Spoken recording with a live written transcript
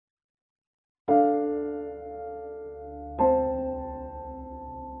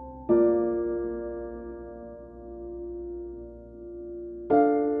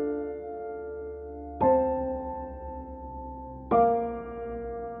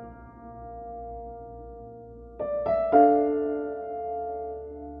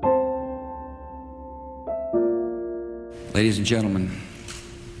Ladies and gentlemen,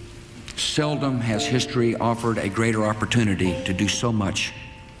 seldom has history offered a greater opportunity to do so much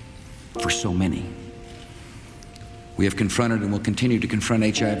for so many. We have confronted and will continue to confront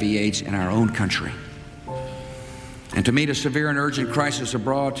HIV/AIDS in our own country. And to meet a severe and urgent crisis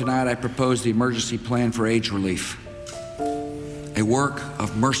abroad, tonight I propose the emergency plan for AIDS relief, a work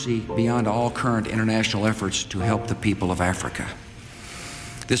of mercy beyond all current international efforts to help the people of Africa.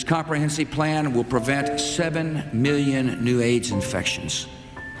 This comprehensive plan will prevent 7 million new AIDS infections,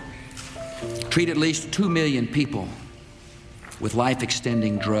 treat at least 2 million people with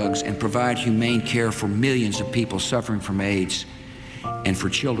life-extending drugs, and provide humane care for millions of people suffering from AIDS and for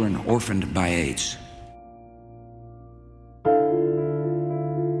children orphaned by AIDS.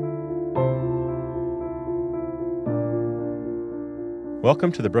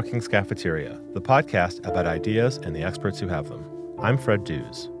 Welcome to the Brookings Cafeteria, the podcast about ideas and the experts who have them. I'm Fred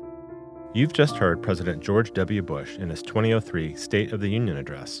Dews. You've just heard President George W. Bush in his 2003 State of the Union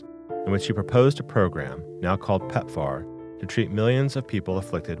address, in which he proposed a program, now called PEPFAR, to treat millions of people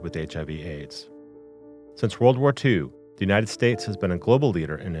afflicted with HIV/AIDS. Since World War II, the United States has been a global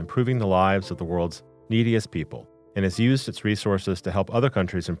leader in improving the lives of the world's neediest people and has used its resources to help other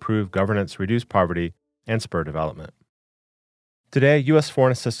countries improve governance, reduce poverty, and spur development. Today, U.S.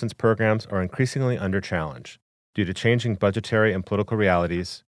 foreign assistance programs are increasingly under challenge due to changing budgetary and political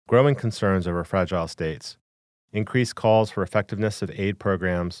realities, growing concerns over fragile states, increased calls for effectiveness of aid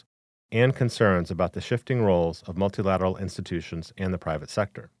programs, and concerns about the shifting roles of multilateral institutions and the private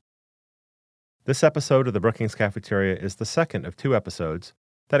sector. This episode of the Brookings Cafeteria is the second of 2 episodes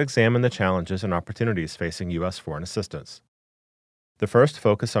that examine the challenges and opportunities facing U.S. foreign assistance. The first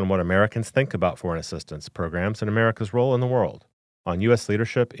focus on what Americans think about foreign assistance programs and America's role in the world, on U.S.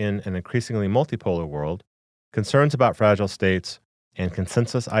 leadership in an increasingly multipolar world, concerns about fragile states, and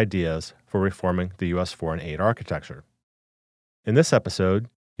consensus ideas for reforming the U.S. foreign aid architecture. In this episode,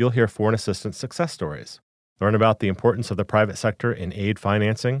 you'll hear foreign assistance success stories, learn about the importance of the private sector in aid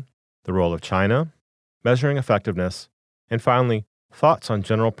financing, the role of China, measuring effectiveness, and finally, thoughts on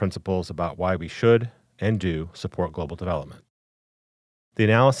general principles about why we should and do support global development. The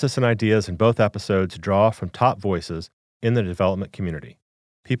analysis and ideas in both episodes draw from top voices in the development community,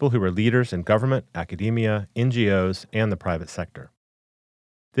 people who are leaders in government, academia, NGOs, and the private sector.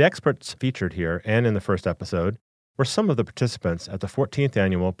 The experts featured here and in the first episode were some of the participants at the 14th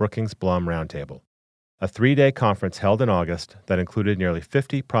Annual Brookings-Blum Roundtable, a 3-day conference held in August that included nearly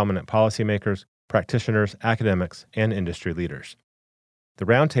 50 prominent policymakers, practitioners, academics, and industry leaders. The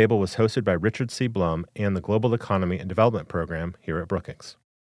roundtable was hosted by Richard C. Blum and the Global Economy and Development Program here at Brookings.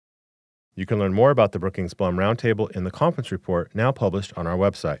 You can learn more about the Brookings-Blum Roundtable in the conference report now published on our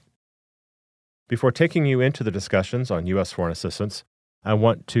website. Before taking you into the discussions on U.S. foreign assistance, I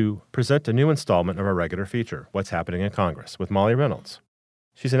want to present a new installment of our regular feature, What's Happening in Congress, with Molly Reynolds.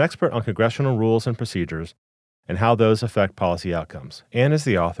 She's an expert on congressional rules and procedures and how those affect policy outcomes, and is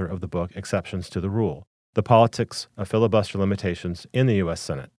the author of the book Exceptions to the Rule, The Politics of Filibuster Limitations in the U.S.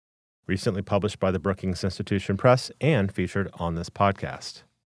 Senate, recently published by the Brookings Institution Press and featured on this podcast.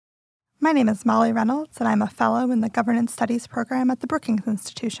 My name is Molly Reynolds, and I'm a fellow in the Governance Studies program at the Brookings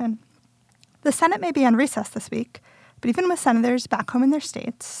Institution. The Senate may be on recess this week, but even with senators back home in their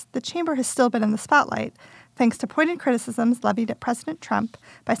states, the chamber has still been in the spotlight thanks to pointed criticisms levied at President Trump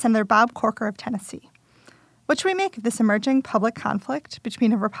by Senator Bob Corker of Tennessee. What should we make of this emerging public conflict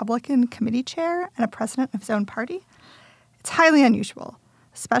between a Republican committee chair and a president of his own party? It's highly unusual,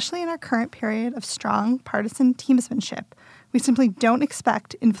 especially in our current period of strong partisan teamsmanship. We simply don't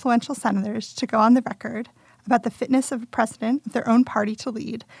expect influential senators to go on the record about the fitness of a president of their own party to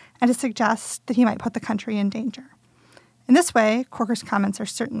lead and to suggest that he might put the country in danger. In this way, Corker's comments are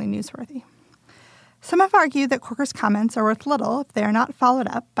certainly newsworthy. Some have argued that Corker's comments are worth little if they are not followed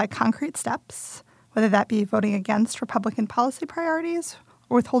up by concrete steps, whether that be voting against Republican policy priorities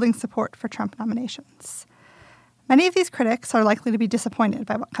or withholding support for Trump nominations. Many of these critics are likely to be disappointed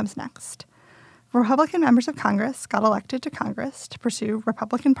by what comes next. Republican members of Congress got elected to Congress to pursue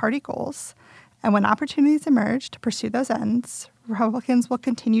Republican Party goals, and when opportunities emerge to pursue those ends, Republicans will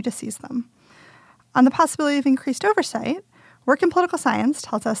continue to seize them. On the possibility of increased oversight, work in political science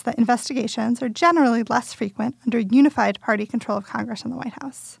tells us that investigations are generally less frequent under unified party control of Congress and the White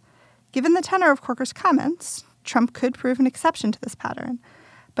House. Given the tenor of Corker's comments, Trump could prove an exception to this pattern,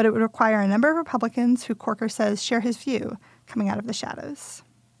 but it would require a number of Republicans who Corker says share his view coming out of the shadows.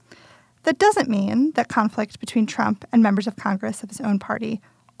 That doesn't mean that conflict between Trump and members of Congress of his own party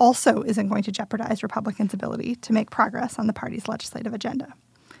also isn't going to jeopardize Republicans' ability to make progress on the party's legislative agenda.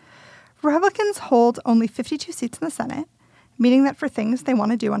 Republicans hold only 52 seats in the Senate, meaning that for things they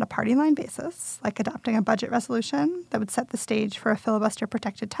want to do on a party line basis, like adopting a budget resolution that would set the stage for a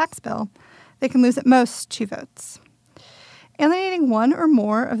filibuster-protected tax bill, they can lose at most 2 votes. Alienating one or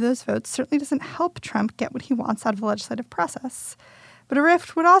more of those votes certainly doesn't help Trump get what he wants out of the legislative process, but a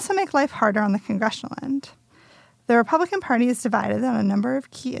rift would also make life harder on the congressional end. The Republican Party is divided on a number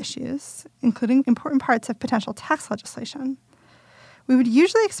of key issues, including important parts of potential tax legislation. We would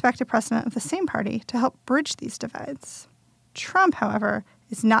usually expect a president of the same party to help bridge these divides. Trump, however,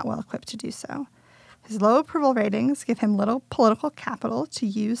 is not well equipped to do so. His low approval ratings give him little political capital to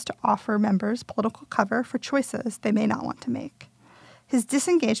use to offer members political cover for choices they may not want to make. His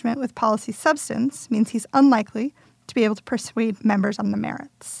disengagement with policy substance means he's unlikely to be able to persuade members on the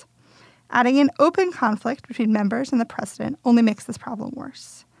merits. Adding an open conflict between members and the president only makes this problem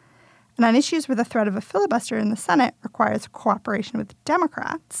worse. And on issues where the threat of a filibuster in the Senate requires cooperation with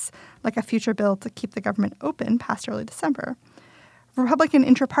Democrats, like a future bill to keep the government open past early December, Republican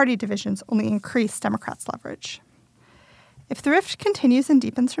intra-party divisions only increase Democrats' leverage. If the rift continues and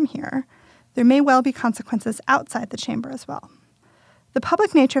deepens from here, there may well be consequences outside the chamber as well. The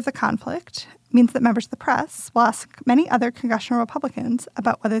public nature of the conflict means that members of the press will ask many other congressional Republicans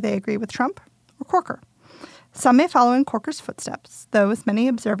about whether they agree with Trump or Corker. Some may follow in Corker's footsteps, though, as many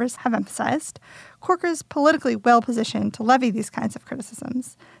observers have emphasized, Corker is politically well-positioned to levy these kinds of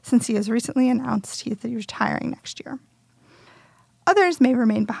criticisms, since he has recently announced he's retiring next year. Others may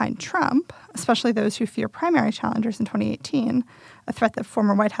remain behind Trump, especially those who fear primary challengers in 2018, a threat that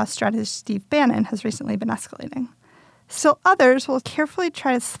former White House strategist Steve Bannon has recently been escalating. Still others will carefully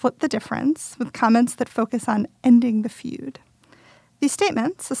try to split the difference with comments that focus on ending the feud. These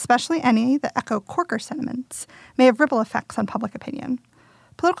statements, especially any that echo Corker sentiments, may have ripple effects on public opinion.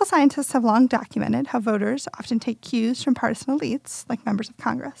 Political scientists have long documented how voters often take cues from partisan elites, like members of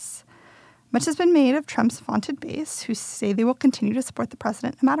Congress. Much has been made of Trump's vaunted base, who say they will continue to support the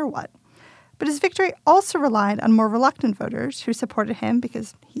president no matter what. But his victory also relied on more reluctant voters who supported him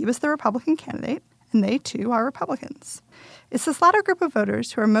because he was the Republican candidate, and they, too, are Republicans. It's this latter group of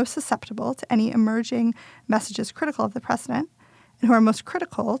voters who are most susceptible to any emerging messages critical of the president, and who are most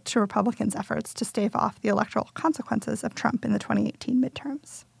critical to Republicans' efforts to stave off the electoral consequences of Trump in the 2018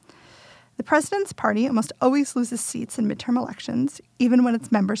 midterms. The president's party almost always loses seats in midterm elections, even when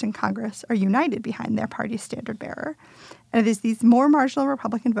its members in Congress are united behind their party's standard bearer, and it is these more marginal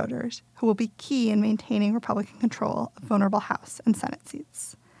Republican voters who will be key in maintaining Republican control of vulnerable House and Senate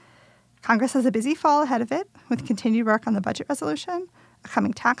seats. Congress has a busy fall ahead of it, with continued work on the budget resolution, a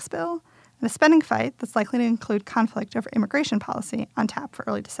coming tax bill, and a spending fight that's likely to include conflict over immigration policy on tap for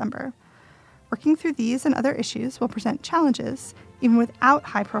early December. Working through these and other issues will present challenges, even without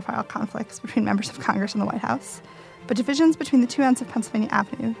high-profile conflicts between members of Congress and the White House. But divisions between the two ends of Pennsylvania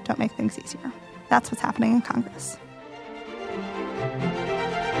Avenue don't make things easier. That's what's happening in Congress.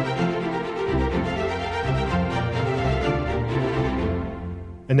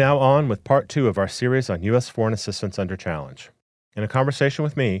 And now on with part 2 of our series on U.S. foreign assistance under challenge. In a conversation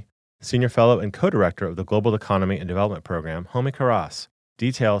with me, Senior Fellow and Co-Director of the Global Economy and Development Program, Homi Kharas,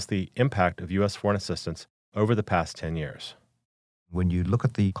 details the impact of U.S. foreign assistance over the past 10 years. When you look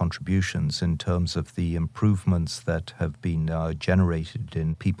at the contributions in terms of the improvements that have been generated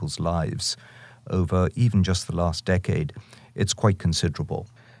in people's lives over even just the last decade, it's quite considerable.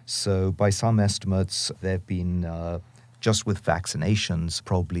 So by some estimates, there have been just with vaccinations,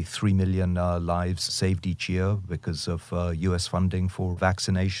 probably 3 million lives saved each year because of U.S. funding for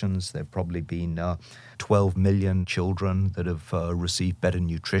vaccinations. There have probably been 12 million children that have received better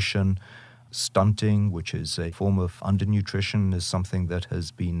nutrition. Stunting, which is a form of undernutrition, is something that has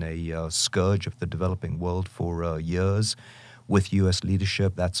been a scourge of the developing world for years. With U.S.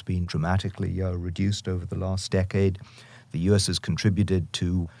 leadership, that's been dramatically reduced over the last decade. The U.S. has contributed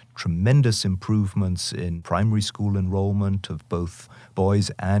to tremendous improvements in primary school enrollment of both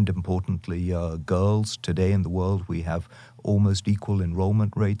boys and, importantly, girls. Today in the world, we have almost equal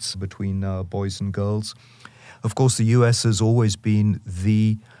enrollment rates between boys and girls. Of course, the U.S. has always been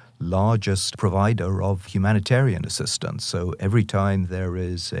the largest provider of humanitarian assistance. So every time there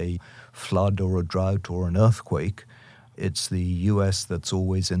is a flood or a drought or an earthquake, it's the U.S. that's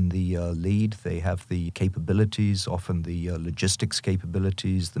always in the lead. They have the capabilities, often the logistics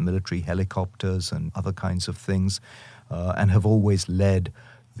capabilities, the military helicopters and other kinds of things, and have always led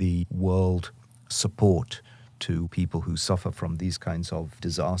the world support to people who suffer from these kinds of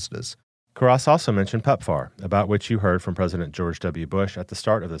disasters. Kharas also mentioned PEPFAR, about which you heard from President George W. Bush at the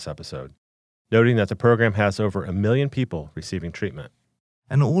start of this episode, noting that the program has over 1 million people receiving treatment.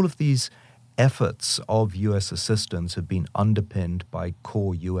 And all of these efforts of U.S. assistance have been underpinned by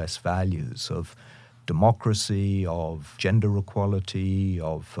core U.S. values of democracy, of gender equality,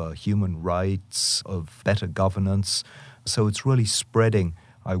 of human rights, of better governance. So it's really spreading,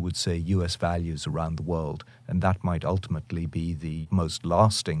 I would say, U.S. values around the world, and that might ultimately be the most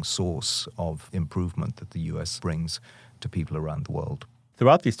lasting source of improvement that the U.S. brings to people around the world.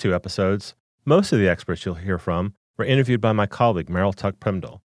 Throughout these two episodes, most of the experts you'll hear from were interviewed by my colleague Meryl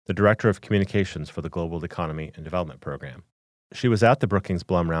Tuck-Primdahl, the Director of Communications for the Global Economy and Development Program. She was at the Brookings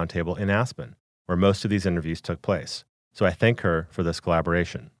Blum Roundtable in Aspen, where most of these interviews took place, so I thank her for this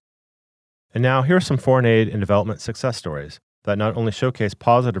collaboration. And now, here are some foreign aid and development success stories that not only showcase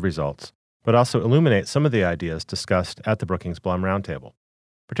positive results, but also illuminate some of the ideas discussed at the Brookings Blum Roundtable,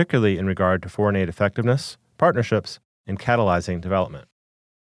 particularly in regard to foreign aid effectiveness, partnerships, and catalyzing development.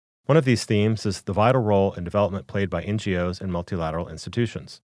 One of these themes is the vital role in development played by NGOs and multilateral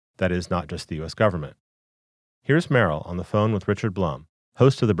institutions, that is, not just the U.S. government. Here's Meryl on the phone with Richard Blum,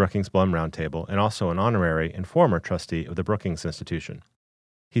 host of the Brookings Blum Roundtable and also an honorary and former trustee of the Brookings Institution.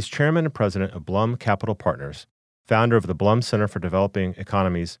 He's chairman and president of Blum Capital Partners, founder of the Blum Center for Developing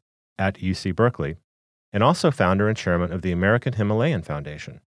Economies at UC Berkeley, and also founder and chairman of the American Himalayan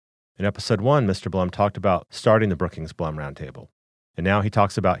Foundation. In episode 1, Mr. Blum talked about starting the Brookings Blum Roundtable, and now he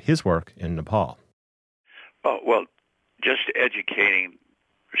talks about his work in Nepal. Well, just educating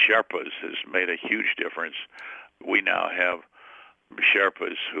Sherpas has made a huge difference. We now have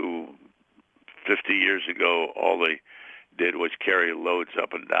Sherpas who 50 years ago all they did was carry loads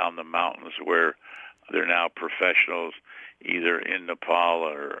up and down the mountains, where they're now professionals either in Nepal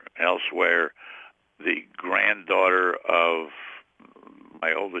or elsewhere. The granddaughter of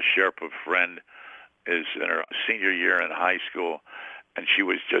my oldest Sherpa friend is in her senior year in high school, and she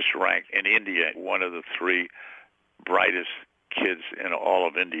was just ranked in India one of the 3 brightest kids in all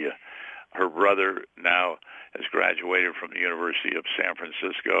of India. Her brother now has graduated from the University of San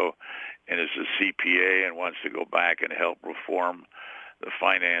Francisco and is a CPA and wants to go back and help reform the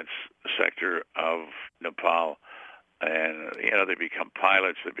finance sector of Nepal. And, they become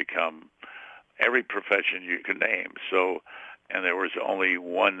pilots, they become every profession you can name. So, and there was only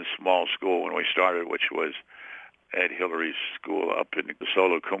one small school when we started, which was Ed Hillary's school up in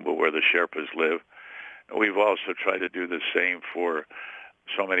Solukhumbu, where the Sherpas live. We've also tried to do the same for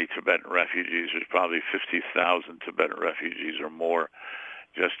so many Tibetan refugees. There's probably 50,000 Tibetan refugees or more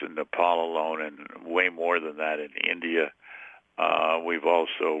just in Nepal alone, and way more than that in India. We've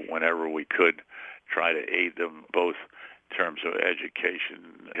also, whenever we could, try to aid them both in terms of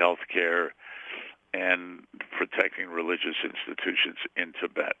education, healthcare, and protecting religious institutions in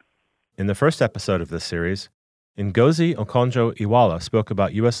Tibet. In the first episode of this series, Ngozi Okonjo-Iweala spoke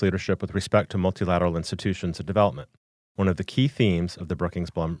about U.S. leadership with respect to multilateral institutions and development, one of the key themes of the Brookings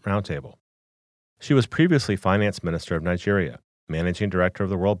Blum Roundtable. She was previously Finance Minister of Nigeria, Managing Director of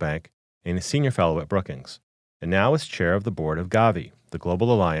the World Bank, and a Senior Fellow at Brookings, and now is Chair of the Board of Gavi, the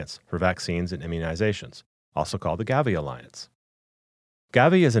Global Alliance for Vaccines and Immunizations, also called the Gavi Alliance.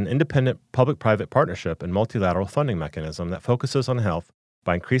 Gavi is an independent public-private partnership and multilateral funding mechanism that focuses on health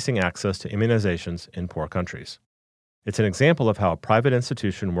by increasing access to immunizations in poor countries. It's an example of how a private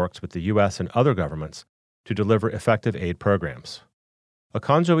institution works with the U.S. and other governments to deliver effective aid programs.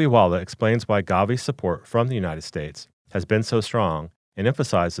 Okonjo-Iweala explains why Gavi's support from the United States has been so strong and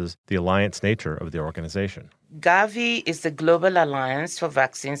emphasizes the alliance nature of the organization. Gavi is the Global Alliance for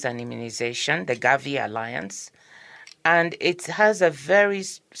Vaccines and Immunization, the Gavi Alliance, and it has a very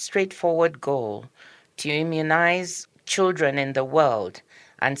straightforward goal to immunize children in the world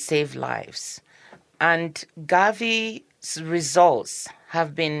and save lives. And Gavi's results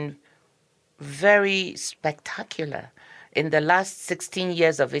have been very spectacular in the last 16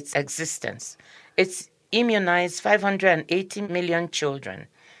 years of its existence. It's immunized 580 million children,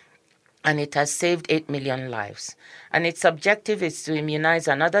 and it has saved 8 million lives. And its objective is to immunize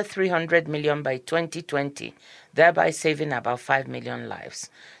another 300 million by 2020, thereby saving about 5 million lives.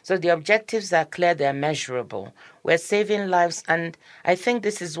 So the objectives are clear, they're measurable. We're saving lives, and I think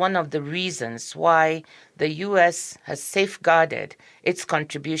this is one of the reasons why the U.S. has safeguarded its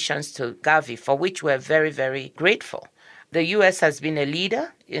contributions to Gavi, for which we're very, very grateful. The U.S. has been a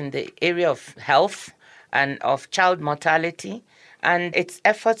leader in the area of health and of child mortality, and its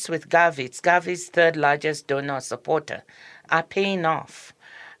efforts with Gavi, it's Gavi's 3rd largest donor supporter, are paying off.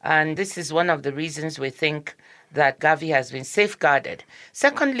 And this is one of the reasons we think that Gavi has been safeguarded.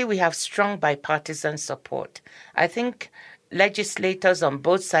 Secondly, we have strong bipartisan support. I think legislators on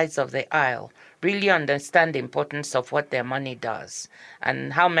both sides of the aisle really understand the importance of what their money does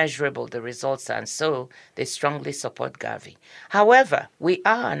and how measurable the results are, and so they strongly support Gavi. However, we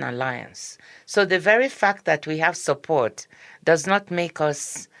are an alliance, so the very fact that we have support does not make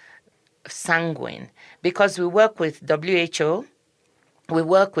us sanguine because we work with WHO, we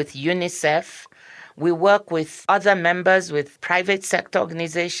work with UNICEF, we work with other members, with private sector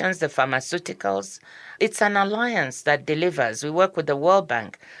organizations, the pharmaceuticals. It's an alliance that delivers. We work with the World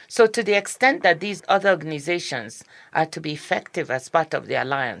Bank. So to the extent that these other organizations are to be effective as part of the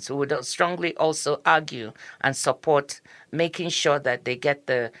alliance, we would strongly also argue and support making sure that they get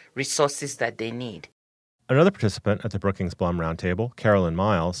the resources that they need. Another participant at the Brookings Blum Roundtable, Carolyn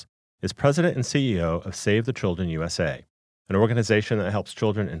Miles, is president and CEO of Save the Children USA, an organization that helps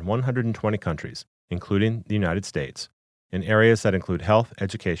children in 120 countries, including the United States, in areas that include health,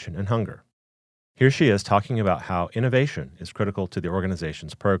 education, and hunger. Here she is talking about how innovation is critical to the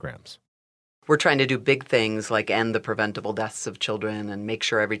organization's programs. We're trying to do big things like end the preventable deaths of children and make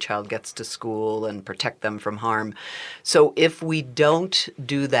sure every child gets to school and protect them from harm. So if we don't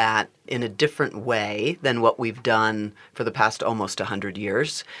do that in a different way than what we've done for the past almost 100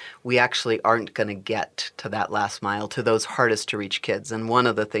 years, we actually aren't going to get to that last mile, to those hardest to reach kids. And one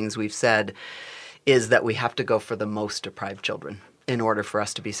of the things we've said is that we have to go for the most deprived children in order for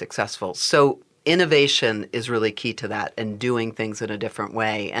us to be successful. So innovation is really key to that and doing things in a different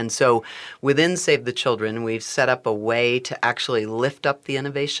way. And so within Save the Children, we've set up a way to actually lift up the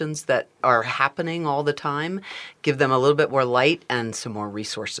innovations that are happening all the time, give them a little bit more light and some more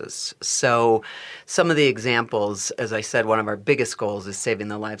resources. So some of the examples, as I said, one of our biggest goals is saving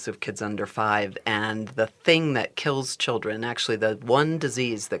the lives of kids under 5. And the thing that kills children, actually the one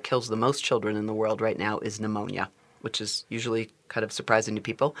disease that kills the most children in the world right now is pneumonia, which is usually kind of surprising to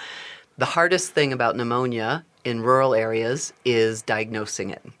people. The hardest thing about pneumonia in rural areas is diagnosing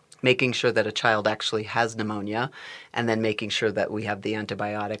it, making sure that a child actually has pneumonia, and then making sure that we have the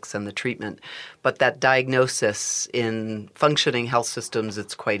antibiotics and the treatment. But that diagnosis in functioning health systems,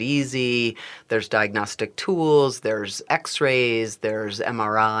 it's quite easy. There's diagnostic tools, there's x-rays, there's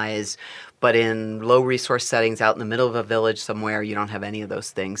MRIs. But in low-resource settings out in the middle of a village somewhere, you don't have any of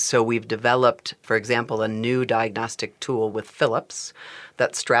those things. So we've developed, for example, a new diagnostic tool with Philips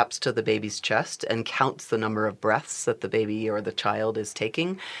that straps to the baby's chest and counts the number of breaths that the baby or the child is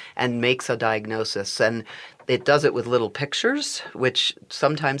taking and makes a diagnosis. And it does it with little pictures, which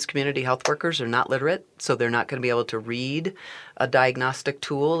sometimes community health workers are not literate, so they're not going to be able to read a diagnostic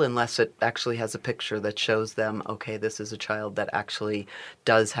tool unless it actually has a picture that shows them, okay, this is a child that actually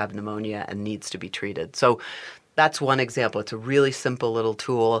does have pneumonia and needs to be treated. So that's one example. It's a really simple little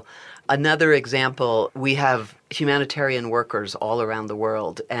tool. Another example, we have humanitarian workers all around the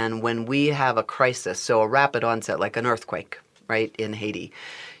world, and when we have a crisis, so a rapid onset like an earthquake, right, in Haiti,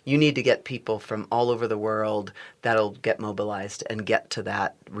 you need to get people from all over the world that'll get mobilized and get to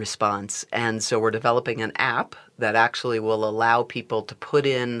that response. And so we're developing an app that actually will allow people to put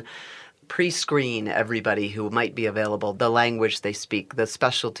in, pre-screen everybody who might be available, the language they speak, the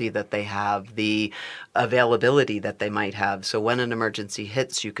specialty that they have, the availability that they might have. So when an emergency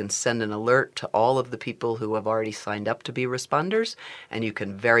hits, you can send an alert to all of the people who have already signed up to be responders, and you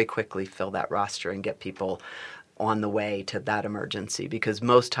can very quickly fill that roster and get people on the way to that emergency, because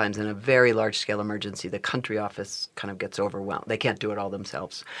most times in a very large-scale emergency, the country office kind of gets overwhelmed. They can't do it all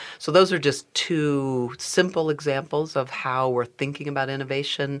themselves. So those are just two simple examples of how we're thinking about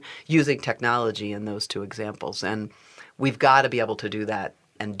innovation using technology in those two examples. And we've got to be able to do that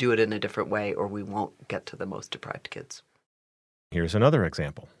and do it in a different way, or we won't get to the most deprived kids. Here's another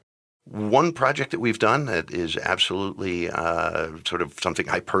example. One project that we've done that is absolutely sort of something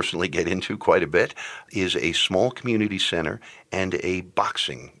I personally get into quite a bit is a small community center and a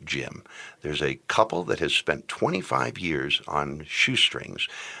boxing gym. There's a couple that has spent 25 years on shoestrings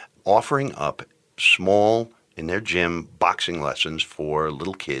offering up small, in their gym, boxing lessons for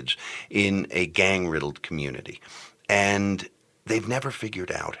little kids in a gang-riddled community. And they've never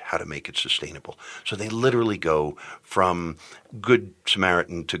figured out how to make it sustainable. So they literally go from Good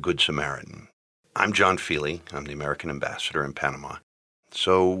Samaritan to Good Samaritan. I'm John Feely. I'm the American ambassador in Panama.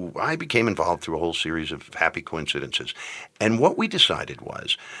 So I became involved through a whole series of happy coincidences. And what we decided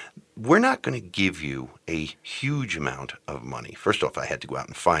was, we're not going to give you a huge amount of money. First off, I had to go out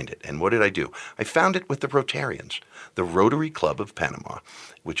and find it. And what did I do? I found it with the Rotarians, the Rotary Club of Panama,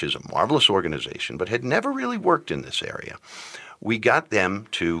 which is a marvelous organization, but had never really worked in this area. We got them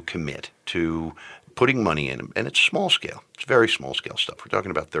to commit to putting money in, and it's small scale. It's very small scale stuff. We're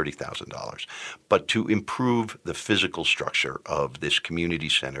talking about $30,000, but to improve the physical structure of this community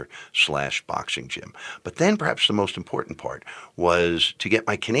center / boxing gym. But then perhaps the most important part was to get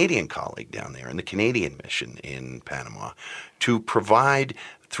my Canadian colleague down there in the Canadian mission in Panama to provide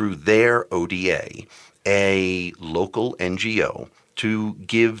through their ODA a local NGO to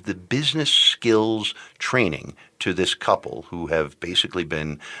give the business skills training to this couple who have basically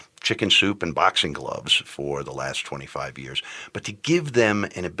been chicken soup and boxing gloves for the last 25 years, but to give them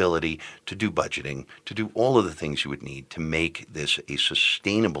an ability to do budgeting, to do all of the things you would need to make this a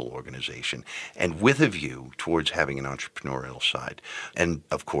sustainable organization, and with a view towards having an entrepreneurial side. And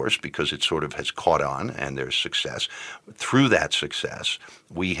of course, because it sort of has caught on and there's success, through that success,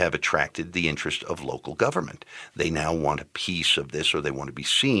 we have attracted the interest of local government. They now want a piece of this, or they want to be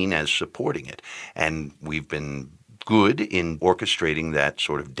seen as supporting it. And we've been good in orchestrating that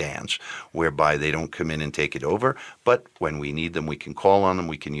sort of dance whereby they don't come in and take it over, but when we need them, we can call on them.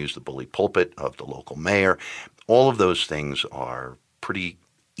 We can use the bully pulpit of the local mayor. All of those things are pretty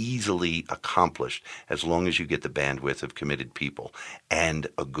easily accomplished as long as you get the bandwidth of committed people and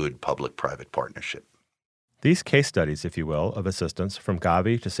a good public-private partnership. These case studies, if you will, of assistance from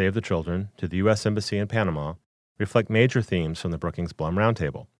Gavi to Save the Children to the U.S. Embassy in Panama reflect major themes from the Brookings-Blum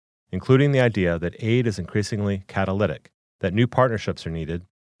Roundtable, including the idea that aid is increasingly catalytic, that new partnerships are needed,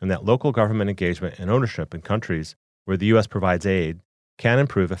 and that local government engagement and ownership in countries where the U.S. provides aid can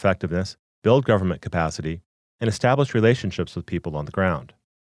improve effectiveness, build government capacity, and establish relationships with people on the ground.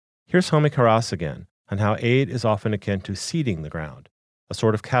 Here's Homi Kharas again on how aid is often akin to seeding the ground, a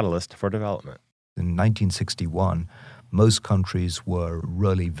sort of catalyst for development. In 1961, most countries were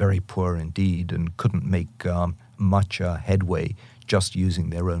really very poor indeed and couldn't make much headway just using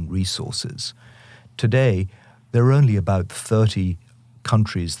their own resources. Today, there are only about 30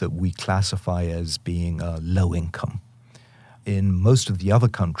 countries that we classify as being low income. In most of the other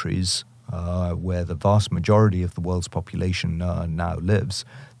countries, where the vast majority of the world's population now lives,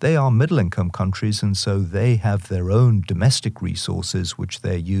 they are middle-income countries, and so they have their own domestic resources which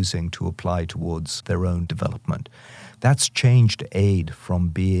they're using to apply towards their own development. That's changed aid from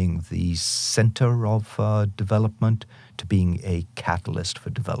being the center of development to being a catalyst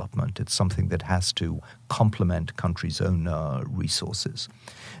for development. It's something that has to complement countries' own resources.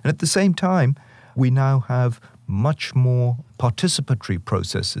 And at the same time, we now have much more participatory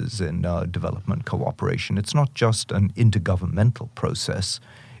processes in development cooperation. It's not just an intergovernmental process.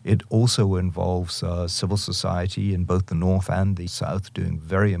 It also involves civil society in both the North and the South doing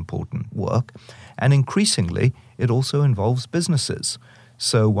very important work. And increasingly, it also involves businesses.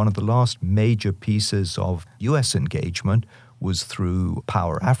 So one of the last major pieces of U.S. engagement was through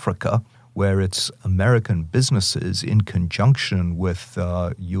Power Africa, where it's American businesses in conjunction with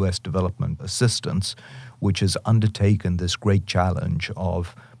U.S. development assistance, which has undertaken this great challenge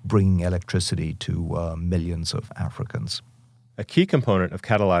of bringing electricity to millions of Africans. A key component of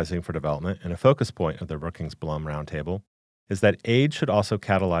catalyzing for development and a focus point of the Brookings-Blum Roundtable is that aid should also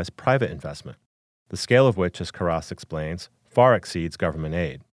catalyze private investment, the scale of which, as Kharas explains, far exceeds government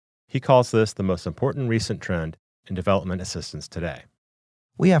aid. He calls this the most important recent trend in development assistance today.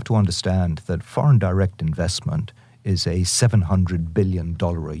 We have to understand that foreign direct investment is a $700 billion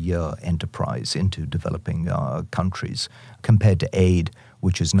a year enterprise into developing countries compared to aid,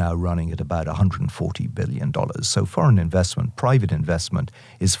 which is now running at about $140 billion. So foreign investment, private investment,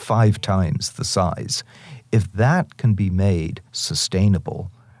 is 5 times the size. If that can be made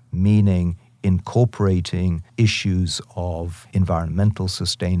sustainable, meaning incorporating issues of environmental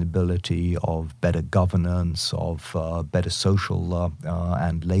sustainability, of better governance, of better social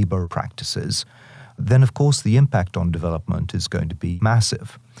and labor practices, then of course the impact on development is going to be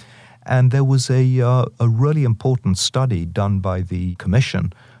massive. And there was a really important study done by the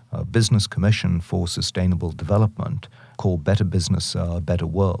Commission, Business Commission for Sustainable Development, called Better Business, Better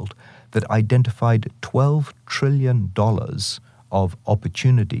World, that identified $12 trillion of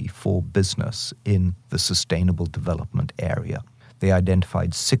opportunity for business in the sustainable development area. They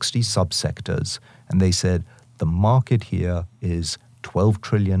identified 60 subsectors, and they said the market here is $12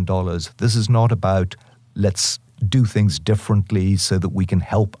 trillion. This is not about let's do things differently so that we can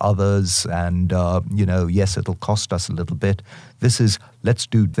help others and, yes, it'll cost us a little bit. This is let's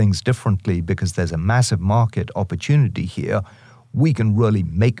do things differently because there's a massive market opportunity here. We can really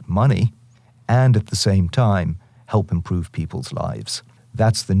make money and at the same time help improve people's lives.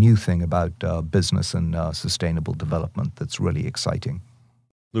 That's the new thing about business and sustainable development that's really exciting.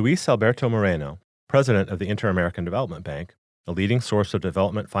 Luis Alberto Moreno, president of the Inter-American Development Bank, a leading source of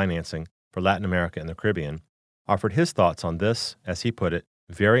development financing for Latin America and the Caribbean, offered his thoughts on this, as he put it,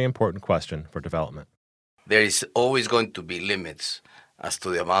 very important question for development. There is always going to be limits as to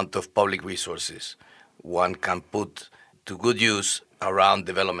the amount of public resources one can put to good use around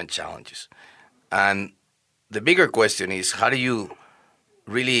development challenges. And the bigger question is, how do you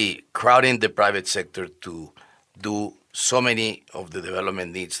really crowd in the private sector to do so many of the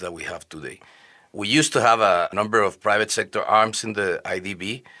development needs that we have today? We used to have a number of private sector arms in the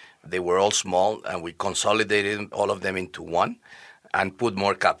IDB. They were all small, and we consolidated all of them into one. and put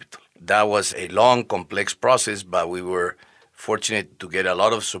more capital. That was a long, complex process, but we were fortunate to get a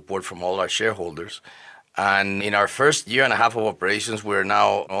lot of support from all our shareholders. And in our first year and a half of operations, we're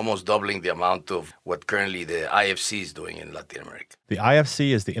now almost doubling the amount of what currently the IFC is doing in Latin America. The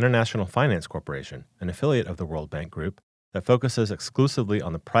IFC is the International Finance Corporation, an affiliate of the World Bank Group that focuses exclusively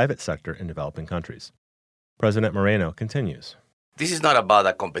on the private sector in developing countries. President Moreno continues. This is not about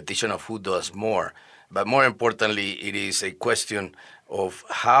a competition of who does more, but more importantly, it is a question of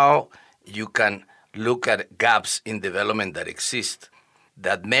how you can look at gaps in development that exist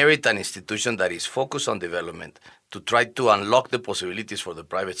that merit an institution that is focused on development to try to unlock the possibilities for the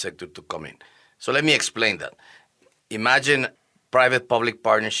private sector to come in. So let me explain that. Imagine private-public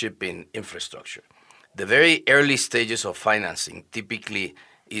partnership in infrastructure. The very early stages of financing typically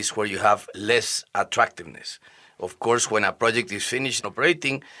is where you have less attractiveness. Of course, when a project is finished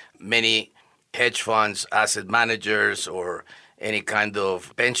operating, many hedge funds, asset managers, or any kind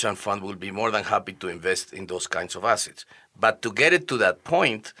of pension fund will be more than happy to invest in those kinds of assets. But to get it to that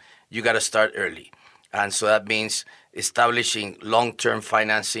point, you got to start early. And so that means establishing long-term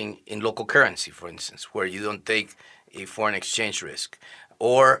financing in local currency, for instance, where you don't take a foreign exchange risk,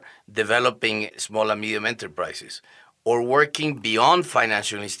 or developing small and medium enterprises, or working beyond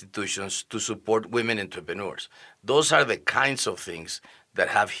financial institutions to support women entrepreneurs. Those are the kinds of things that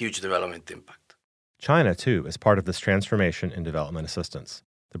have huge development impact. China, too, is part of this transformation in development assistance.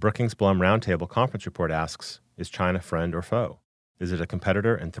 The Brookings-Blum Roundtable Conference Report asks, is China friend or foe? Is it a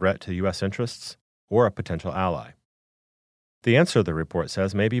competitor and threat to U.S. interests, or a potential ally? The answer, the report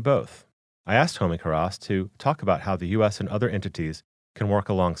says, may be both. I asked Homi Kharas to talk about how the U.S. and other entities can work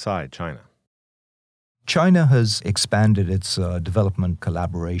alongside China. China has expanded its development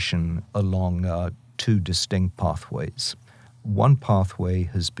collaboration along two distinct pathways. One pathway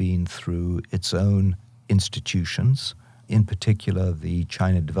has been through its own institutions, in particular the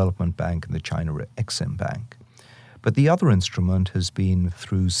China Development Bank and the China Exim Bank. But the other instrument has been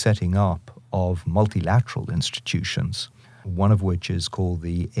through setting up of multilateral institutions, one of which is called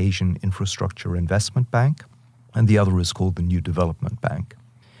the Asian Infrastructure Investment Bank, and the other is called the New Development Bank.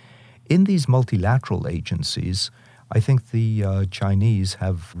 In these multilateral agencies, I think the Chinese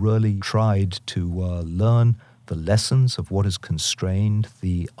have really tried to learn the lessons of what has constrained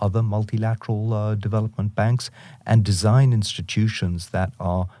the other multilateral development banks and design institutions that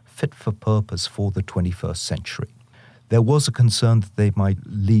are fit for purpose for the 21st century. There was a concern that they might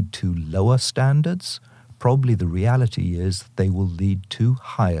lead to lower standards. Probably the reality is that they will lead to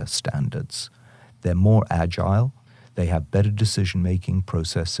higher standards. They're more agile, they have better decision-making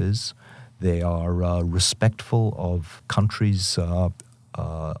processes, they are respectful of countries'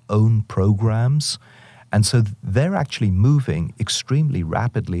 own programs, and so they're actually moving extremely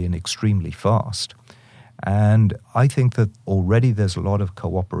rapidly and extremely fast. And I think that already there's a lot of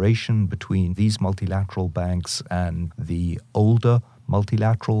cooperation between these multilateral banks and the older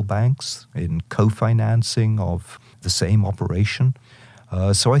multilateral banks in co-financing of the same operation.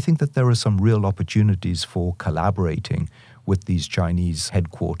 So I think that there are some real opportunities for collaborating with these Chinese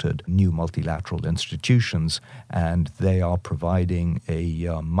headquartered new multilateral institutions, and they are providing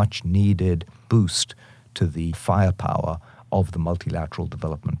a much needed boost to the firepower of the multilateral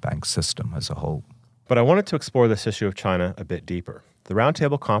development bank system as a whole. But I wanted to explore this issue of China a bit deeper. The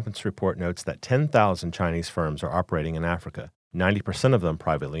Roundtable Conference report notes that 10,000 Chinese firms are operating in Africa, 90% of them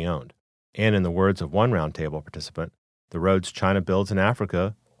privately owned. And in the words of one Roundtable participant, the roads China builds in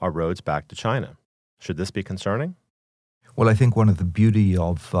Africa are roads back to China. Should this be concerning? Well, I think one of the beauty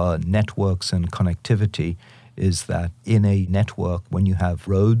of networks and connectivity is that in a network, when you have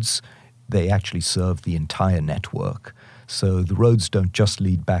roads, they actually serve the entire network. So the roads don't just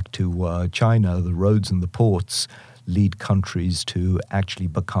lead back to China. The roads and the ports lead countries to actually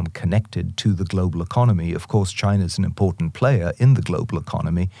become connected to the global economy. Of course, China is an important player in the global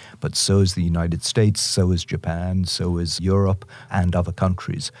economy, but so is the United States, so is Japan, so is Europe, and other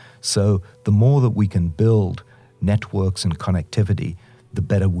countries. So the more that we can build networks and connectivity, the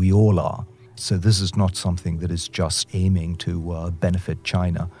better we all are. So this is not something that is just aiming to benefit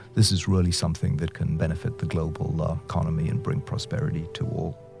China. This is really something that can benefit the global economy and bring prosperity to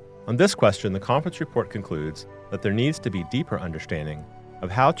all. On this question, the conference report concludes that there needs to be deeper understanding of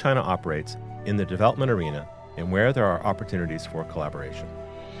how China operates in the development arena and where there are opportunities for collaboration.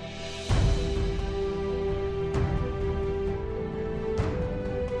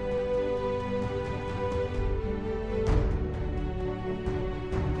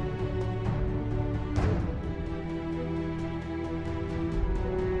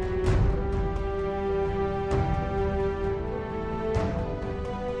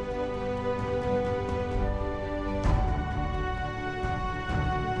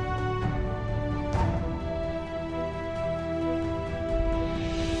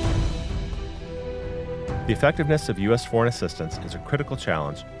 The effectiveness of U.S. foreign assistance is a critical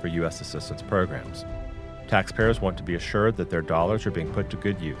challenge for U.S. assistance programs. Taxpayers want to be assured that their dollars are being put to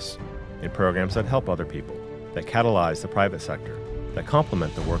good use in programs that help other people, that catalyze the private sector, that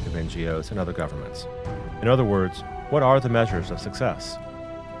complement the work of NGOs and other governments. In other words, what are the measures of success?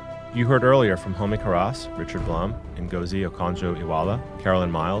 You heard earlier from Homi Karas, Richard Blum, Ngozi Okonjo-Iweala,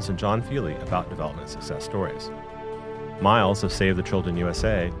 Carolyn Miles, and John Feely about development success stories. Miles of Save the Children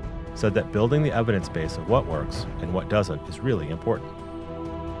USA said that building the evidence base of what works and what doesn't is really important.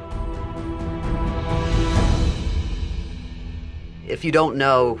 If you don't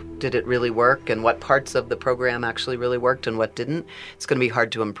know, did it really work and what parts of the program actually really worked and what didn't, it's going to be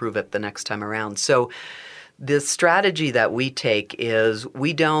hard to improve it the next time around. So the strategy that we take is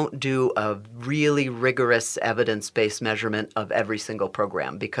we don't do a really rigorous evidence-based measurement of every single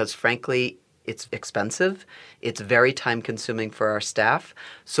program because, frankly, it's expensive. It's very time-consuming for our staff.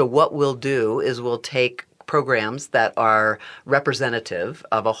 So what we'll do is we'll take programs that are representative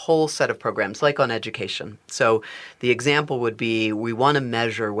of a whole set of programs, like on education. So the example would be we want to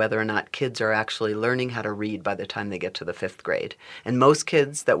measure whether or not kids are actually learning how to read by the time they get to the 5th grade. And most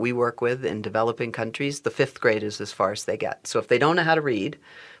kids that we work with in developing countries, the 5th grade is as far as they get. So if they don't know how to read,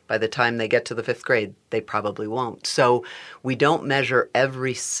 by the time they get to the 5th grade, they probably won't. So we don't measure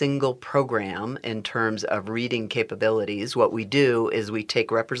every single program in terms of reading capabilities. What we do is we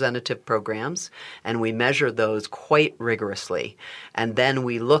take representative programs and we measure those quite rigorously. And then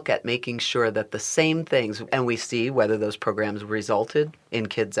we look at making sure that the same things, and we see whether those programs resulted in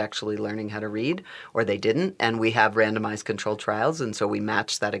kids actually learning how to read or they didn't. And we have randomized controlled trials, and so we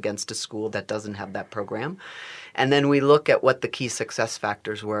match that against a school that doesn't have that program. And then we look at what the key success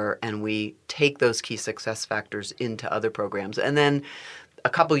factors were, and we take those key success factors into other programs. And then a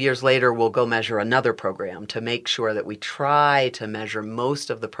couple years later, we'll go measure another program to make sure that we try to measure most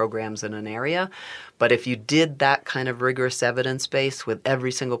of the programs in an area. But if you did that kind of rigorous evidence base with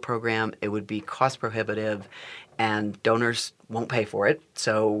every single program, it would be cost prohibitive and donors won't pay for it.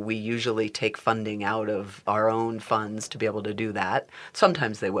 So we usually take funding out of our own funds to be able to do that.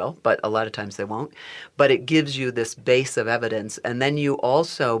 Sometimes they will, but a lot of times they won't. But it gives you this base of evidence. And then you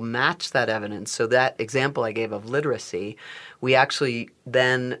also match that evidence. So that example I gave of literacy, we actually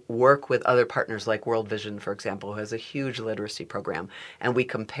then work with other partners like World Vision, for example, who has a huge literacy program. And we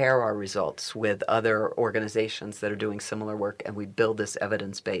compare our results with other organizations that are doing similar work, and we build this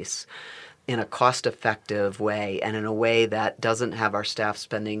evidence base in a cost-effective way and in a way that doesn't have our staff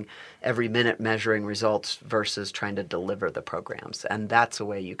spending every minute measuring results versus trying to deliver the programs. And that's a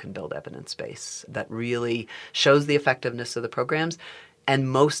way you can build evidence base that really shows the effectiveness of the programs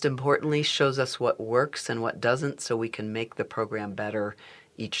and, most importantly, shows us what works and what doesn't so we can make the program better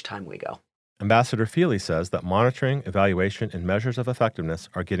each time we go. Ambassador Feely says that monitoring, evaluation, and measures of effectiveness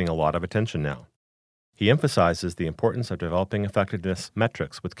are getting a lot of attention now. He emphasizes the importance of developing effectiveness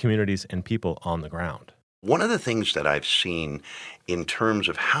metrics with communities and people on the ground. One of the things that I've seen in terms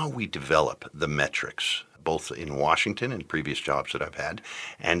of how we develop the metrics, both in Washington and previous jobs that I've had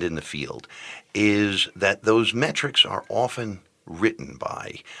and in the field, is that those metrics are often written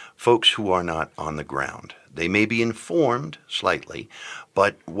by folks who are not on the ground. They may be informed slightly,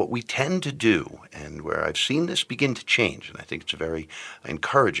 but what we tend to do, and where I've seen this begin to change, and I think it's a very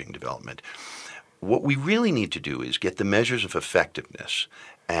encouraging development, what we really need to do is get the measures of effectiveness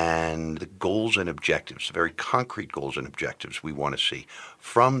and the goals and objectives, the very concrete goals and objectives we want to see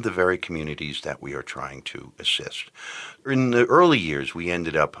from the very communities that we are trying to assist. In the early years, we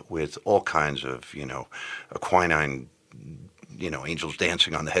ended up with all kinds of, a quinine, angels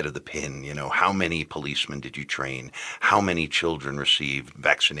dancing on the head of the pin, how many policemen did you train? How many children received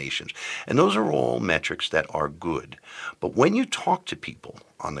vaccinations? And those are all metrics that are good. But when you talk to people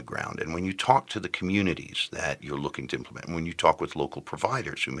on the ground and when you talk to the communities that you're looking to implement, and when you talk with local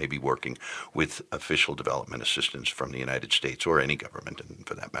providers who may be working with official development assistance from the United States or any government, and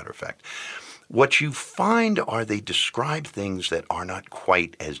for that matter of fact, what you find are they describe things that are not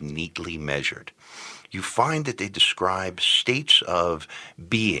quite as neatly measured. You find that they describe states of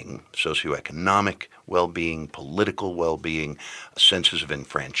being, socioeconomic well-being, political well-being, senses of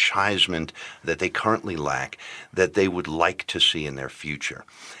enfranchisement that they currently lack, that they would like to see in their future.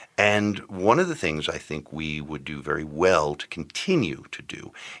 And one of the things I think we would do very well to continue to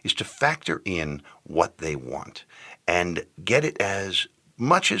do is to factor in what they want and get it as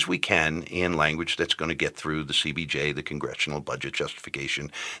much as we can in language that's going to get through the CBJ, the Congressional Budget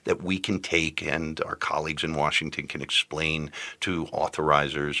Justification, that we can take and our colleagues in Washington can explain to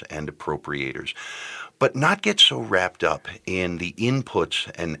authorizers and appropriators. but not get so wrapped up in the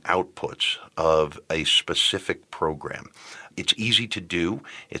inputs and outputs of a specific program. It's easy to do.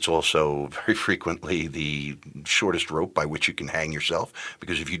 It's also very frequently the shortest rope by which you can hang yourself,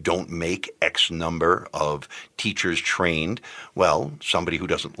 because if you don't make X number of teachers trained, well, somebody who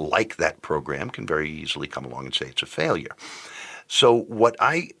doesn't like that program can very easily come along and say it's a failure. So what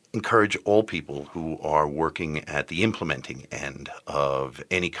I encourage all people who are working at the implementing end of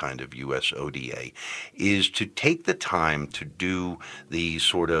any kind of U.S. ODA is to take the time to do these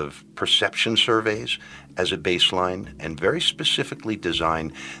sort of perception surveys as a baseline and very specifically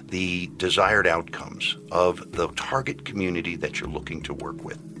design the desired outcomes of the target community that you're looking to work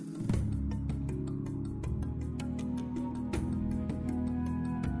with.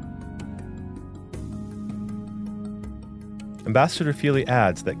 Ambassador Feely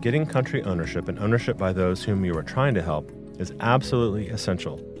adds that getting country ownership and ownership by those whom you are trying to help is absolutely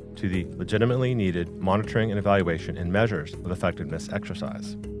essential to the legitimately needed monitoring and evaluation and measures of effectiveness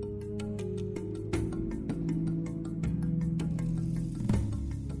exercise.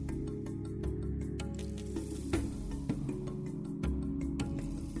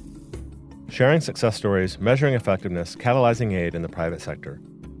 Sharing success stories, measuring effectiveness, catalyzing aid in the private sector.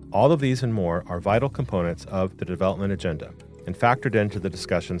 All of these and more are vital components of the development agenda and factored into the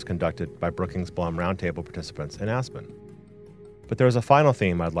discussions conducted by Brookings Blum Roundtable participants in Aspen. But there is a final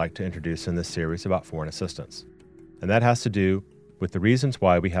theme I'd like to introduce in this series about foreign assistance, and that has to do with the reasons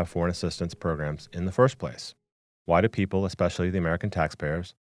why we have foreign assistance programs in the first place. Why do people, especially the American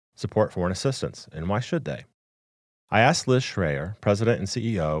taxpayers, support foreign assistance, and why should they? I asked Liz Schreier, President and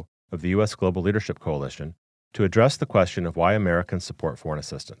CEO of the U.S. Global Leadership Coalition, to address the question of why Americans support foreign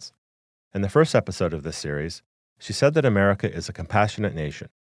assistance. In the first episode of this series, she said that America is a compassionate nation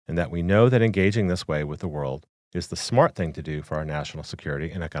and that we know that engaging this way with the world is the smart thing to do for our national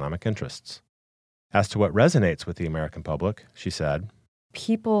security and economic interests. As to what resonates with the American public, she said,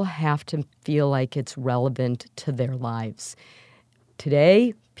 people have to feel like it's relevant to their lives.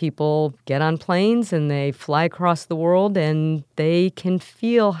 Today, people get on planes and they fly across the world and they can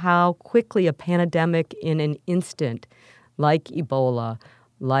feel how quickly a pandemic in an instant, like Ebola,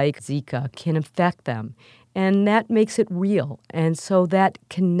 like Zika, can affect them. And that makes it real. And so that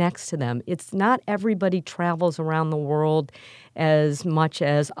connects to them. It's not everybody travels around the world as much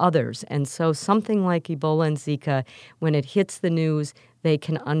as others. And so something like Ebola and Zika, when it hits the news, they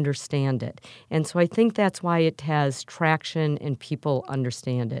can understand it. And so I think that's why it has traction and people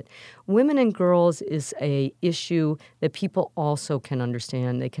understand it. Women and girls is a issue that people also can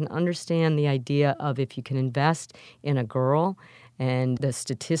understand. They can understand the idea of if you can invest in a girl, and the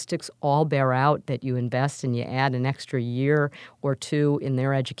statistics all bear out that you invest and you add an extra year or two in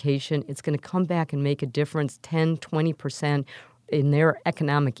their education, it's going to come back and make a difference, 10, 20% in their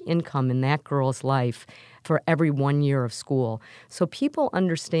economic income in that girl's life for every 1 year of school. So people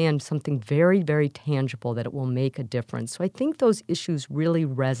understand something very, very tangible, that it will make a difference. So I think those issues really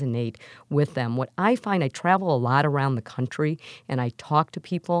resonate with them. What I find, I travel a lot around the country and I talk to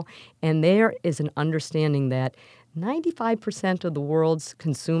people, and there is an understanding that 95% of the world's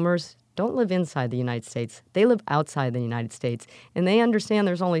consumers don't live inside the United States. They live outside the United States. And they understand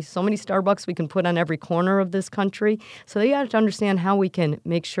there's only so many Starbucks we can put on every corner of this country. So they have to understand how we can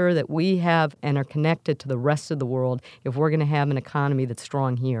make sure that we have and are connected to the rest of the world if we're going to have an economy that's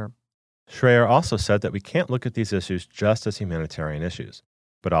strong here. Schreier also said that we can't look at these issues just as humanitarian issues,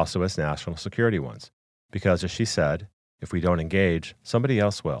 but also as national security ones. Because, as she said, if we don't engage, somebody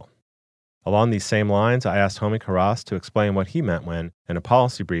else will. Along these same lines, I asked Homi Kharas to explain what he meant when, in a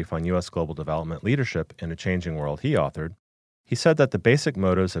policy brief on U.S. global development leadership in a changing world he authored, he said that the basic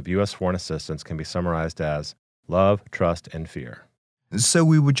motives of U.S. foreign assistance can be summarized as love, trust, and fear. So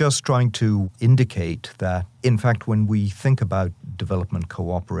we were just trying to indicate that, in fact, when we think about development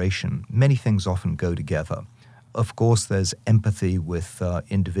cooperation, many things often go together. Of course, there's empathy with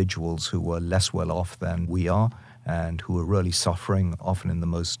individuals who are less well off than we are, and who are really suffering, often in the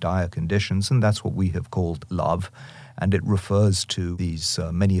most dire conditions, and that's what we have called love. And it refers to these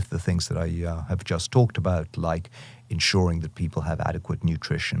many of the things that I have just talked about, like ensuring that people have adequate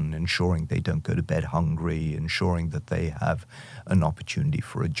nutrition, ensuring they don't go to bed hungry, ensuring that they have an opportunity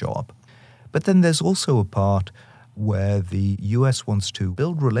for a job. But then there's also a part where the U.S. wants to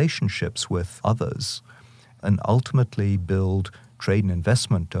build relationships with others and ultimately build trade and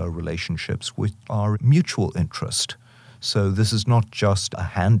investment relationships which are mutual interest. So this is not just a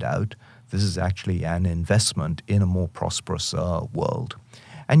handout. This is actually an investment in a more prosperous world.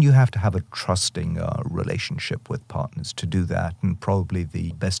 And you have to have a trusting relationship with partners to do that. And probably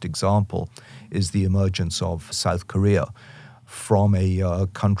the best example is the emergence of South Korea from a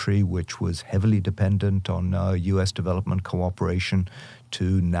country which was heavily dependent on U.S. development cooperation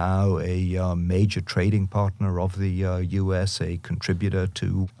to now a major trading partner of the U.S., a contributor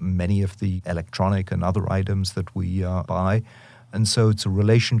to many of the electronic and other items that we buy. And so it's a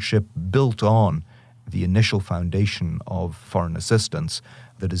relationship built on the initial foundation of foreign assistance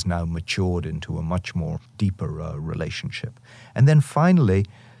that has now matured into a much more deeper relationship. And then finally,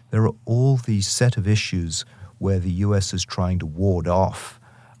 there are all these set of issues where the U.S. is trying to ward off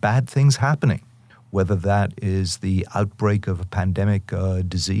bad things happening, whether that is the outbreak of a pandemic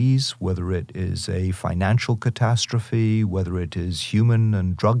disease, whether it is a financial catastrophe, whether it is human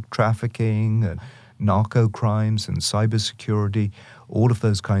and drug trafficking, and narco crimes and cybersecurity, all of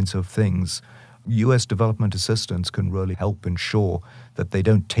those kinds of things. U.S. development assistance can really help ensure that they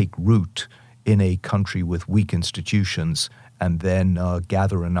don't take root in a country with weak institutions and then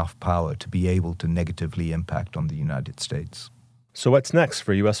gather enough power to be able to negatively impact on the United States. So what's next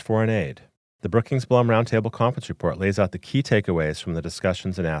for U.S. foreign aid? The Brookings-Blum Roundtable Conference Report lays out the key takeaways from the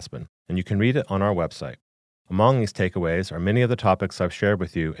discussions in Aspen, and you can read it on our website. Among these takeaways are many of the topics I've shared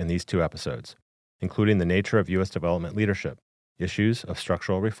with you in these 2 episodes, including the nature of U.S. development leadership, issues of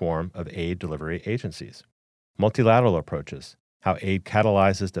structural reform of aid delivery agencies, multilateral approaches, how aid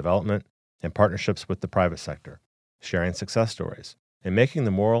catalyzes development and partnerships with the private sector, sharing success stories, and making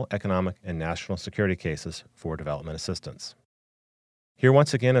the moral, economic, and national security cases for development assistance. Here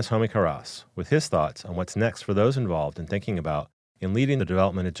once again is Homi Kharas with his thoughts on what's next for those involved in thinking about and leading the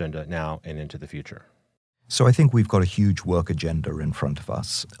development agenda now and into the future. So I think we've got a huge work agenda in front of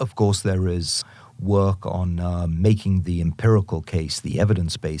us. Of course, there is work on making the empirical case, the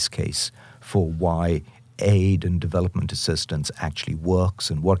evidence-based case for why aid and development assistance actually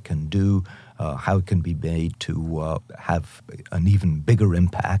works and what it can do, how it can be made to have an even bigger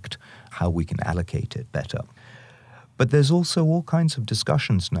impact, how we can allocate it better. But there's also all kinds of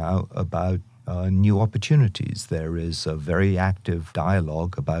discussions now about new opportunities. There is a very active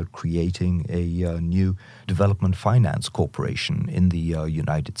dialogue about creating a new development finance corporation in the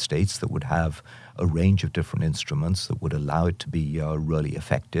United States that would have a range of different instruments that would allow it to be really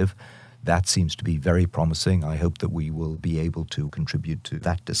effective. That seems to be very promising. I hope that we will be able to contribute to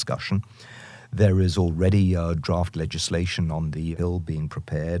that discussion. There is already draft legislation on the Hill being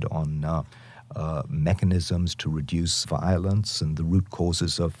prepared on mechanisms to reduce violence and the root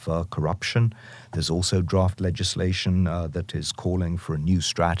causes of corruption. There's also draft legislation that is calling for a new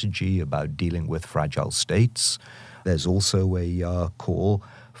strategy about dealing with fragile states. There's also a call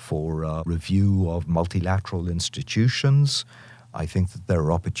for review of multilateral institutions. I think that there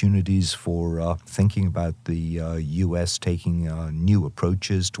are opportunities for thinking about the U.S. taking new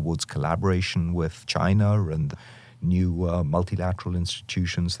approaches towards collaboration with China and new multilateral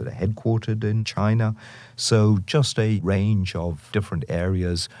institutions that are headquartered in China. So just a range of different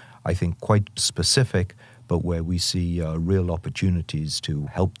areas, I think quite specific, but where we see real opportunities to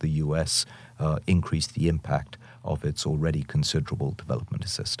help the U.S. Increase the impact of its already considerable development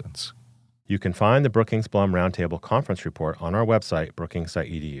assistance. You can find the Brookings-Blum Roundtable Conference Report on our website,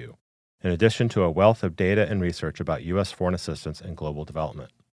 brookings.edu, in addition to a wealth of data and research about U.S. foreign assistance and global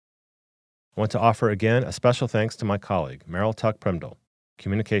development. I want to offer again a special thanks to my colleague, Meryl Tuck-Primdal,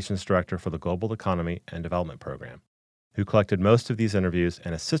 Communications Director for the Global Economy and Development Program, who collected most of these interviews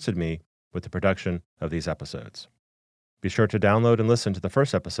and assisted me with the production of these episodes. Be sure to download and listen to the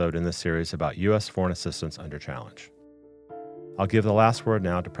first episode in this series about U.S. foreign assistance under challenge. I'll give the last word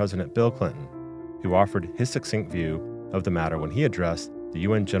now to President Bill Clinton, who offered his succinct view of the matter when he addressed the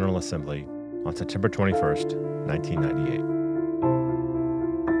UN General Assembly on September 21st, 1998.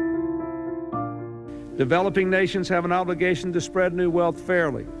 Developing nations have an obligation to spread new wealth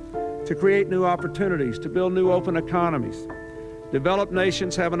fairly, to create new opportunities, to build new open economies. Developed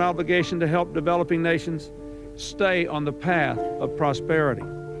nations have an obligation to help developing nations stay on the path of prosperity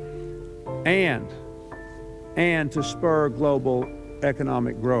and to spur global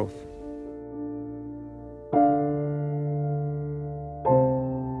economic growth.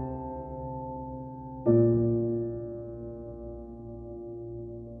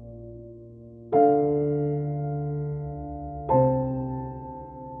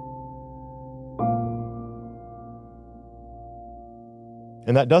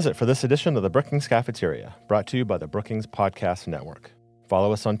 And that does it for this edition of the Brookings Cafeteria, brought to you by the Brookings Podcast Network.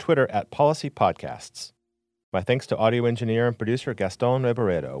 Follow us on Twitter at Policy Podcasts. My thanks to audio engineer and producer Gaston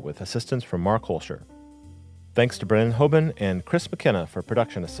Reboredo with assistance from Mark Holscher. Thanks to Brennan Hoban and Chris McKenna for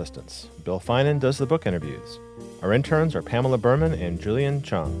production assistance. Bill Finan does the book interviews. Our interns are Pamela Berman and Julian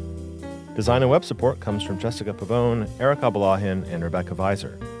Chung. Design and web support comes from Jessica Pavone, Eric Abalahin, and Rebecca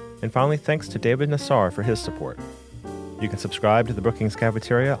Visor. And finally, thanks to David Nassar for his support. You can subscribe to the Brookings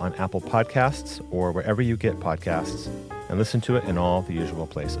Cafeteria on Apple Podcasts or wherever you get podcasts, and listen to it in all the usual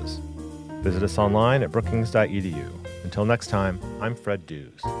places. Visit us online at brookings.edu. Until next time, I'm Fred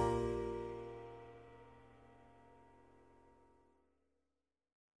Dews.